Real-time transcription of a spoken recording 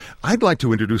I'd like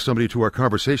to introduce somebody to our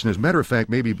conversation. As a matter of fact,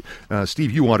 maybe,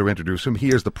 Steve, you want to introduce him. He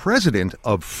is the president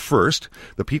of FIRST,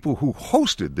 the people who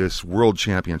hosted this World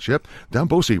Championship. Don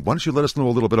Bosey, why don't you let us know a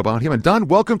little bit about him? And Don,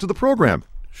 welcome to the program.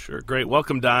 Sure. Great.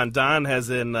 Welcome, Don. Don has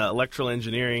an electrical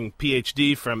engineering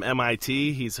PhD from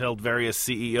MIT. He's held various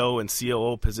CEO and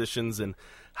COO positions in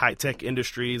high-tech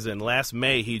industries, and last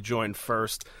May he joined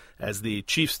FIRST as the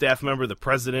chief staff member, the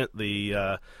president,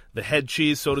 the head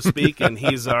cheese, so to speak, and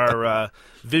he's our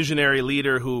visionary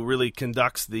leader who really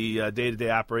conducts the day-to-day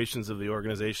operations of the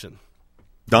organization.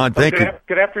 Don, thank you.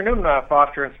 Good afternoon,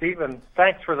 Foster and Steve, and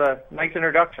thanks for the nice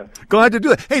introduction. Glad to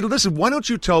do it. Hey, listen, why don't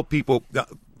you tell people,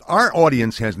 our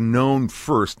audience has known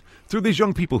FIRST through these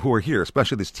young people who are here,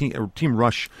 especially this Team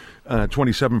Rush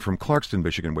 27 from Clarkston,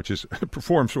 Michigan, which has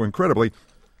performed so incredibly.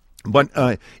 But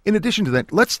in addition to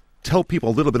that, let's tell people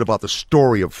a little bit about the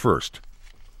story of FIRST.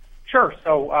 Sure.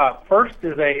 So FIRST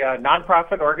is a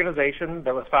nonprofit organization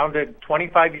that was founded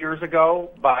 25 years ago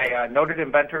by noted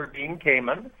inventor Dean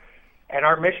Kamen. And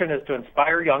our mission is to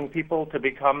inspire young people to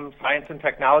become science and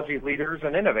technology leaders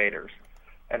and innovators.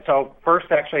 And so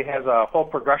FIRST actually has a whole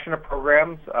progression of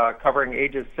programs covering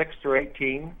ages 6 through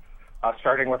 18,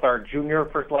 starting with our junior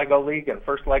FIRST LEGO League and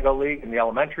FIRST LEGO League in the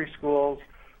elementary schools,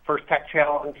 FIRST Tech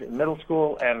Challenge in middle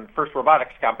school, and FIRST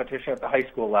Robotics competition at the high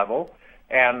school level.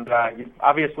 And you've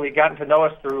obviously gotten to know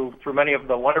us through many of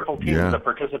the wonderful teams that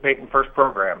participate in FIRST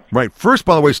programs. Right. FIRST,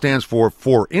 by the way, stands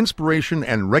for Inspiration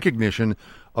and Recognition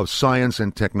of Science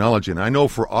and Technology. And I know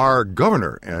for our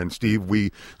governor, and Steve,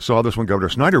 we saw this when Governor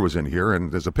Snyder was in here,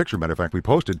 and there's a picture, matter of fact, we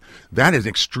posted. That is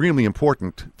extremely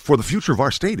important for the future of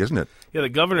our state, isn't it? Yeah, the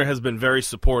governor has been very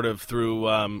supportive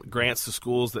through grants to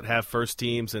schools that have FIRST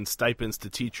teams and stipends to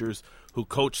teachers who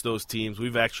coach those teams.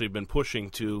 We've actually been pushing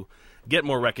to get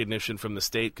more recognition from the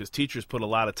state because teachers put a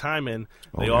lot of time in.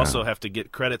 They also have to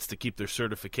get credits to keep their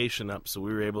certification up, so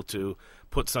we were able to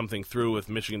put something through with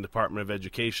Michigan Department of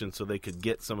Education so they could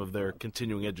get some of their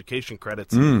continuing education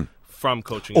credits from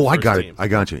coaching. Oh, I got it. I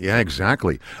got you. Yeah,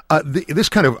 exactly. This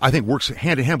kind of, I think, works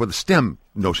hand in hand with the STEM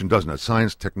notion, doesn't it?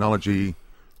 Science, technology,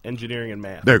 engineering and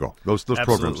math. There you go. Those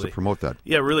programs that promote that.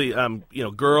 Yeah, really.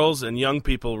 Girls and young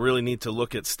people really need to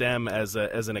look at STEM as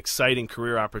an exciting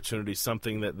career opportunity,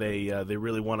 something that they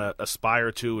really want to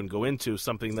aspire to and go into,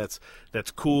 something that's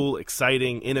cool,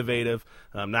 exciting, innovative,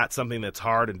 not something that's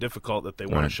hard and difficult that they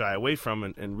want to shy away from.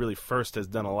 And really, FIRST has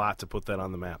done a lot to put that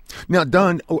on the map. Now,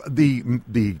 Don,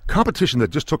 the competition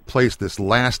that just took place this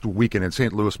last weekend in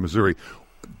St. Louis, Missouri.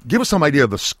 Give us some idea of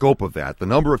the scope of that, the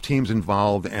number of teams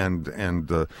involved, and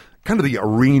kind of the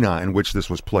arena in which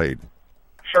this was played.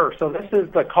 Sure. So this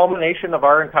is the culmination of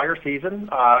our entire season.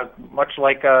 Much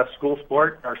like a school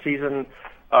sport, our season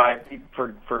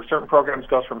for certain programs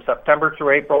goes from September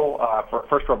through April. For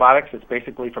FIRST Robotics, it's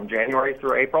basically from January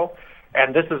through April.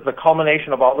 And this is the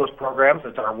culmination of all those programs.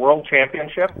 It's our World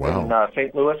Championship in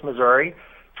St. Louis, Missouri.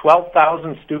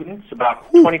 12,000 students,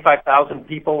 about 25,000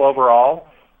 people overall.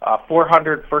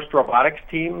 400 FIRST Robotics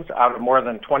teams out of more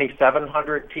than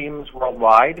 2,700 teams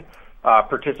worldwide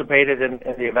participated in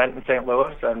the event in St.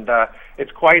 Louis, and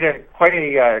it's quite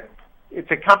a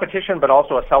it's a competition, but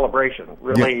also a celebration.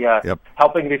 Really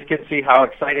helping these kids see how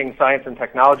exciting science and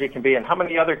technology can be, and how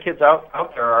many other kids out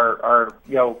there are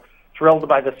thrilled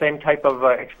by the same type of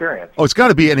experience. Oh, it's got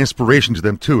to be an inspiration to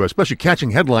them, too, especially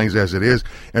catching headlines as it is,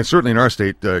 and certainly in our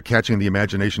state, catching the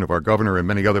imagination of our governor and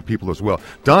many other people as well.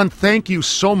 Don, thank you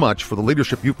so much for the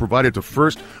leadership you provided to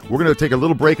FIRST. We're going to take a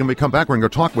little break, and when we come back, we're going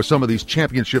to talk with some of these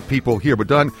championship people here. But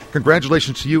Don,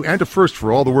 congratulations to you and to FIRST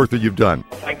for all the work that you've done.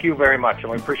 Thank you very much,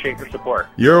 and we appreciate your support.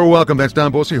 You're welcome. That's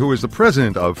Don Bosey, who is the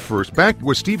president of FIRST. Back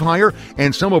with Steve Heyer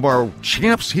and some of our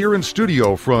champs here in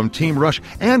studio from Team Rush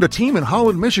and a team in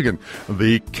Holland, Michigan,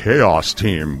 the Chaos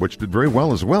Team, which did very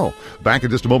well as well. Back in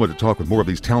just a moment to talk with more of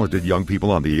these talented young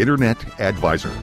people on the Internet Advisor.